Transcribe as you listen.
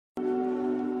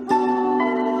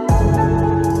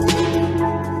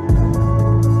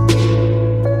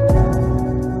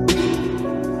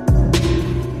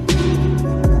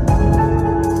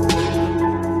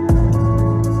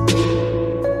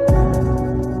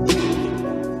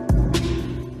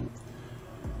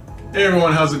Hey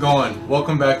everyone, how's it going?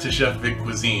 Welcome back to Chef Vic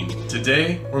Cuisine.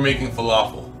 Today, we're making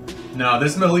falafel. Now,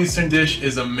 this Middle Eastern dish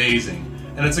is amazing,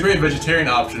 and it's a great vegetarian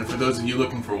option for those of you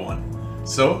looking for one.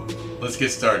 So, let's get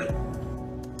started.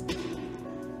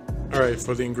 Alright,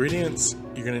 for the ingredients,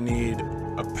 you're going to need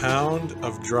a pound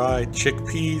of dry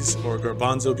chickpeas or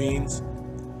garbanzo beans,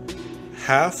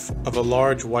 half of a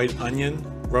large white onion,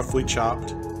 roughly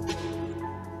chopped,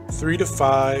 3 to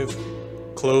 5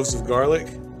 cloves of garlic.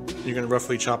 You're going to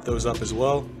roughly chop those up as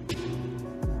well.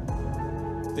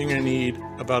 Then you're going to need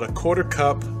about a 1/4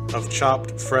 cup of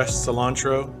chopped fresh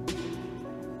cilantro,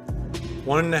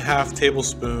 1½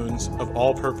 tablespoons of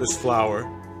all-purpose flour,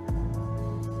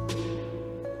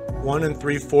 1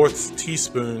 3/4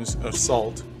 teaspoons of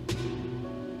salt,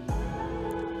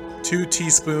 2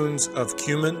 teaspoons of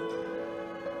cumin,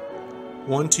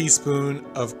 1 teaspoon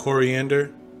of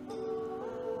coriander,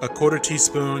 a 1/4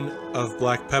 teaspoon of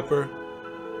black pepper,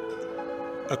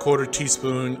 a 1/4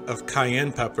 teaspoon of cayenne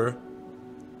pepper,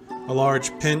 a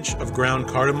large pinch of ground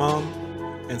cardamom,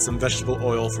 and some vegetable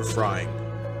oil for frying.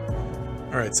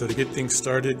 Alright, so to get things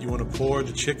started, you want to pour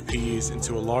the chickpeas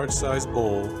into a large size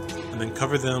bowl and then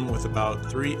cover them with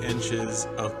about 3 inches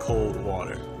of cold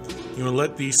water. You want to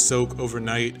let these soak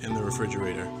overnight in the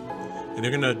refrigerator. And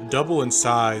they're going to double in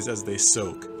size as they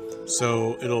soak.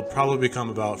 So it'll probably become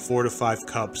about 4 to 5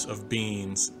 cups of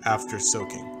beans after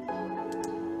soaking.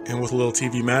 And with a little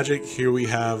TV magic, here we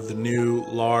have the new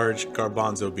large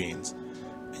garbanzo beans.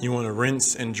 You want to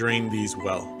rinse and drain these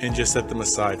well and just set them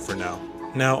aside for now.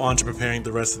 Now on to preparing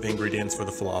the rest of the ingredients for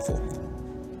the falafel.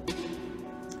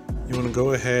 You want to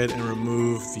go ahead and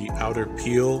remove the outer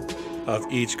peel of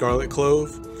each garlic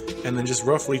clove and then just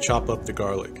roughly chop up the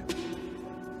garlic.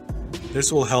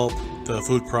 This will help the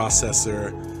food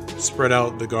processor spread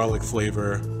out the garlic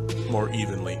flavor more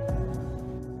evenly.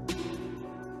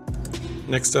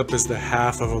 Next up is the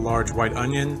half of a large white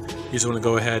onion. You just want to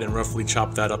go ahead and roughly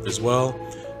chop that up as well.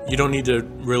 You don't need to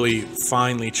really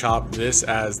finely chop this,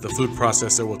 as the food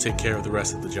processor will take care of the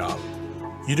rest of the job.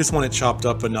 You just want it chopped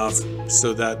up enough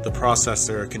so that the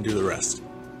processor can do the rest.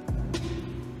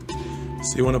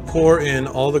 So you want to pour in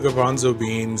all the garbanzo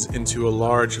beans into a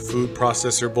large food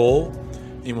processor bowl.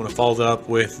 You want to follow it up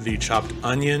with the chopped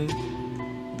onion,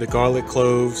 the garlic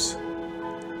cloves,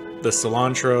 the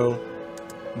cilantro,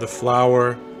 the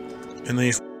flour, and then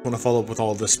you want to follow up with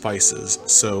all the spices.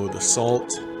 So the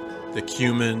salt, the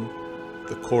cumin,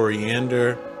 the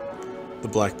coriander, the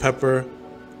black pepper,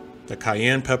 the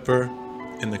cayenne pepper,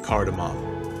 and the cardamom.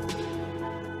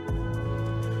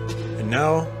 And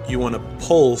now you want to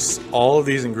pulse all of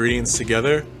these ingredients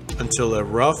together until a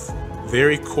rough,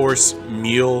 very coarse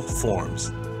meal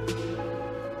forms.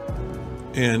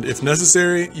 And if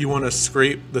necessary, you want to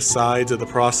scrape the sides of the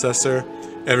processor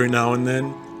every now and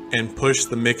then and push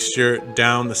the mixture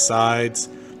down the sides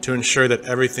to ensure that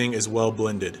everything is well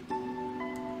blended.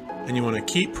 And you want to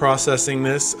keep processing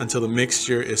this until the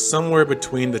mixture is somewhere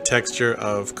between the texture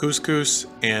of couscous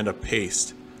and a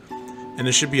paste. And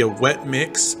it should be a wet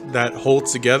mix that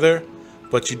holds together,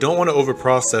 but you don't want to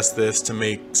overprocess this to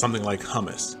make something like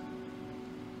hummus.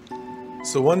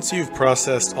 So once you've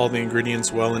processed all the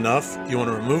ingredients well enough, you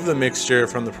want to remove the mixture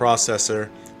from the processor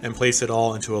and place it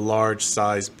all into a large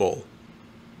sized bowl.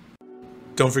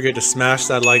 Don't forget to smash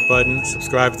that like button,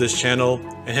 subscribe to this channel,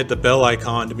 and hit the bell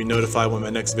icon to be notified when my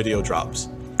next video drops.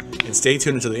 And stay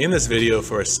tuned until the end of this video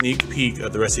for a sneak peek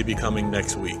of the recipe coming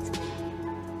next week.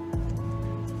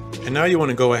 And now you want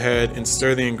to go ahead and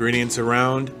stir the ingredients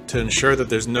around to ensure that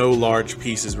there's no large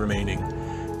pieces remaining.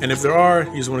 And if there are,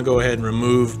 you just want to go ahead and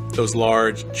remove those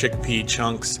large chickpea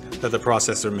chunks that the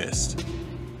processor missed.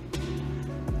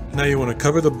 Now you want to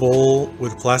cover the bowl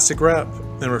with plastic wrap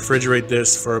and refrigerate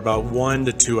this for about 1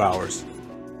 to 2 hours.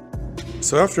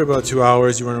 So after about 2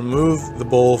 hours, you want to remove the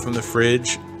bowl from the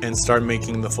fridge and start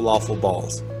making the falafel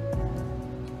balls.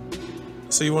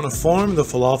 So you want to form the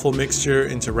falafel mixture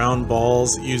into round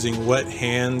balls using wet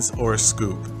hands or a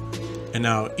scoop. And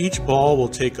now each ball will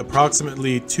take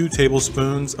approximately 2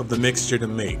 tablespoons of the mixture to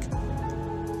make.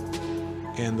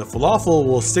 And the falafel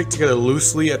will stick together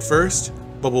loosely at first,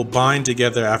 but will bind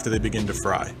together after they begin to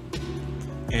fry.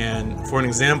 And for an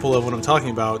example of what I'm talking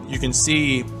about, you can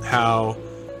see how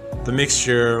the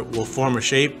mixture will form a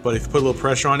shape, but if you put a little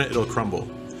pressure on it, it'll crumble.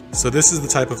 So this is the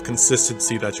type of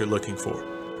consistency that you're looking for.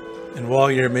 And while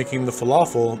you're making the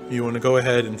falafel, you want to go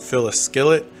ahead and fill a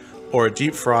skillet or a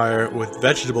deep fryer with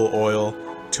vegetable oil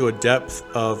to a depth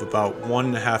of about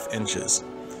 1½ inches.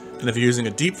 And if you're using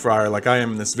a deep fryer like I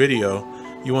am in this video,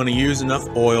 you want to use enough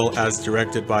oil as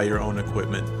directed by your own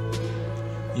equipment.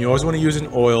 You always want to use an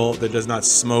oil that does not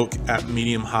smoke at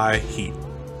medium-high heat.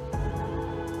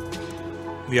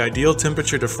 The ideal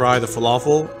temperature to fry the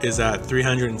falafel is at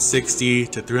 360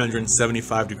 to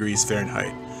 375 degrees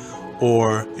Fahrenheit,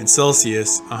 or in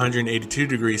Celsius, 182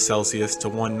 degrees Celsius to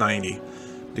 190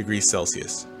 degrees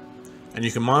Celsius. And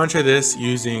you can monitor this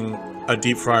using a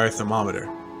deep fryer thermometer.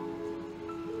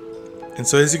 And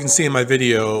so as you can see in my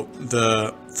video,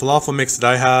 the falafel mix that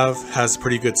I have has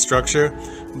pretty good structure,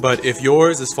 but if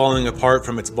yours is falling apart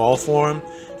from its ball form,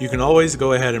 you can always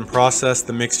go ahead and process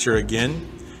the mixture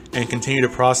again and continue to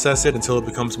process it until it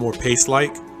becomes more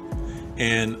paste-like.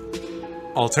 And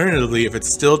alternatively, if it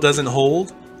still doesn't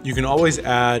hold, you can always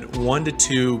add 1 to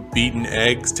 2 beaten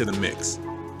eggs to the mix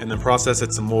and then process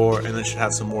it some more, and then it should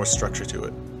have some more structure to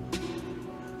it.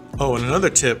 Oh, and another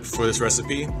tip for this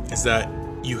recipe is that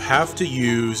you have to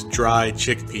use dried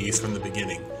chickpeas from the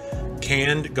beginning.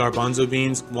 Canned garbanzo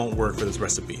beans won't work for this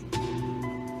recipe.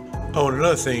 Oh, and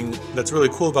another thing that's really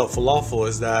cool about falafel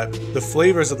is that the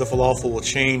flavors of the falafel will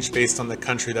change based on the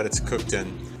country that it's cooked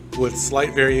in, with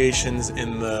slight variations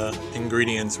in the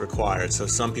ingredients required. So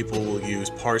some people will use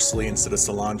parsley instead of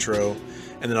cilantro,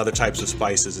 and then other types of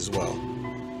spices as well.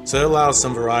 So it allows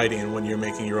some variety in when you're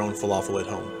making your own falafel at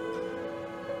home.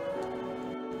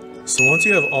 So once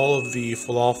you have all of the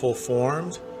falafel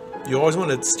formed, you always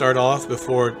want to start off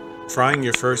before frying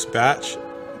your first batch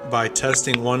by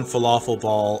testing one falafel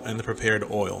ball in the prepared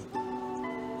oil.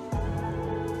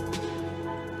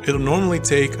 It'll normally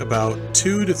take about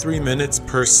 2 to 3 minutes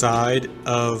per side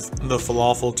of the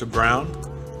falafel to brown,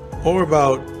 or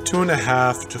about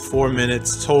 2.5 to 4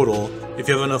 minutes total if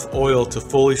you have enough oil to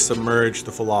fully submerge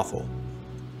the falafel.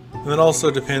 And that also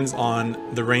depends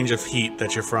on the range of heat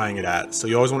that you're frying it at. So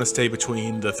you always want to stay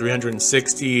between the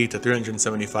 360 to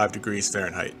 375 degrees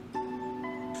Fahrenheit.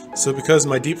 So because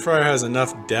my deep fryer has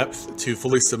enough depth to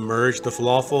fully submerge the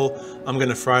falafel, I'm going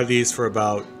to fry these for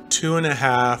about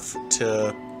 2.5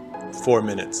 to 4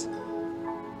 minutes.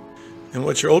 And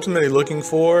what you're ultimately looking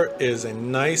for is a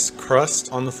nice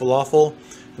crust on the falafel,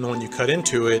 and then when you cut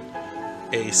into it,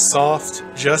 a soft,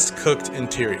 just cooked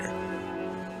interior.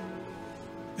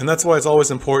 And that's why it's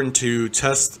always important to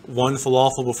test one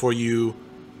falafel before you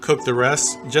cook the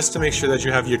rest, just to make sure that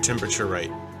you have your temperature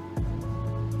right.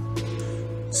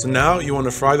 So now you want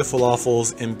to fry the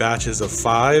falafels in batches of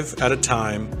 5 at a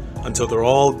time until they're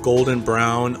all golden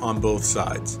brown on both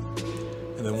sides.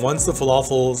 And then once the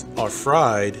falafels are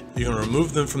fried, you can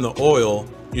remove them from the oil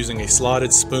using a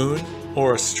slotted spoon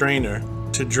or a strainer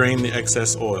to drain the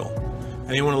excess oil.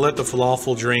 And you want to let the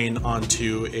falafel drain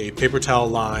onto a paper towel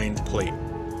lined plate.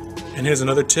 And here's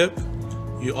another tip: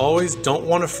 you always don't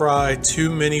want to fry too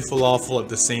many falafel at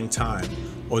the same time,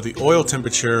 or the oil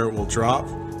temperature will drop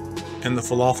and the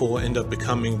falafel will end up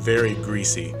becoming very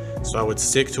greasy. So I would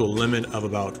stick to a limit of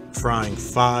about frying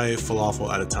 5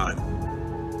 falafel at a time.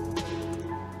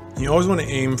 You always want to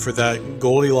aim for that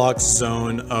Goldilocks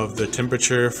zone of the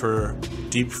temperature for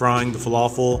deep frying the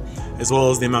falafel, as well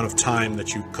as the amount of time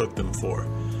that you cook them for.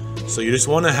 So you just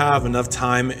want to have enough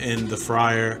time in the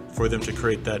fryer for them to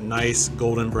create that nice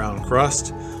golden brown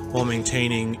crust while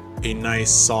maintaining a nice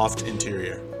soft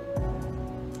interior.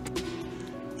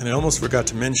 And I almost forgot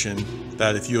to mention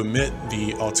that if you omit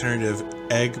the alternative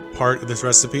egg part of this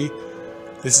recipe,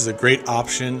 this is a great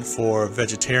option for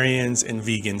vegetarians and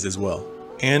vegans as well,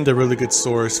 and a really good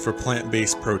source for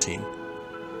plant-based protein.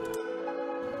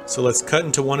 So let's cut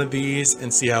into one of these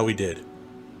and see how we did.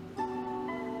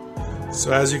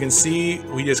 So as you can see,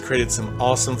 we just created some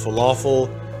awesome falafel.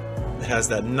 It has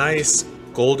that nice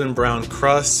golden brown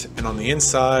crust, and on the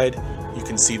inside you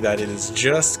can see that it is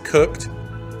just cooked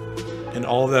and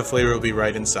all of that flavor will be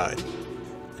right inside.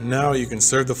 And now you can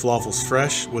serve the falafels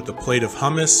fresh with a plate of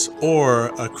hummus or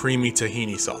a creamy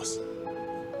tahini sauce.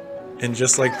 And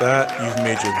just like that, you've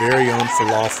made your very own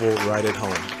falafel right at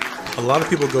home. A lot of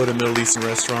people go to Middle Eastern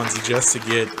restaurants just to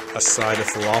get a side of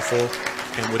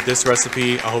falafel. And with this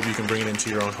recipe, I hope you can bring it into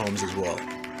your own homes as well.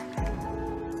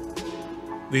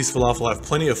 These falafel have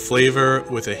plenty of flavor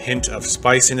with a hint of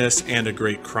spiciness and a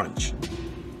great crunch.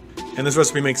 And this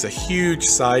recipe makes a huge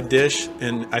side dish,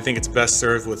 and I think it's best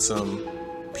served with some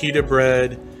pita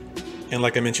bread, and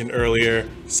like I mentioned earlier,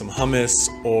 some hummus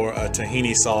or a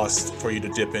tahini sauce for you to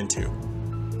dip into.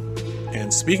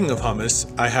 And speaking of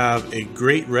hummus, I have a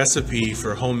great recipe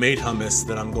for homemade hummus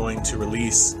that I'm going to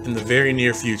release in the very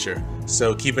near future,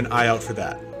 so keep an eye out for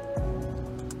that.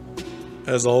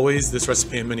 As always, this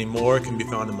recipe and many more can be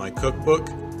found in my cookbook,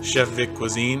 Chef Vic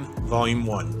Cuisine, Volume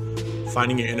 1,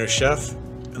 Finding Your Inner Chef,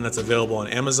 and that's available on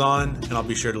Amazon, and I'll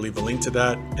be sure to leave a link to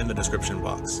that in the description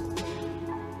box.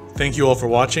 Thank you all for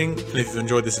watching, and if you've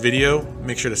enjoyed this video,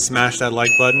 make sure to smash that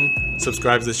like button,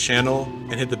 subscribe to this channel,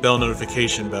 and hit the bell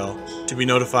notification bell to be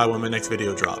notified when my next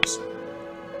video drops.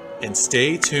 And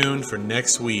stay tuned for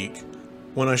next week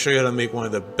when I show you how to make one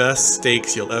of the best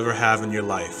steaks you'll ever have in your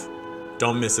life.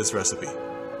 Don't miss this recipe.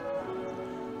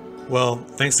 Well,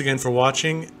 thanks again for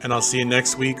watching, and I'll see you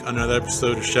next week on another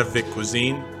episode of Chef Vic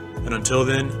Cuisine. And until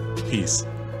then, peace.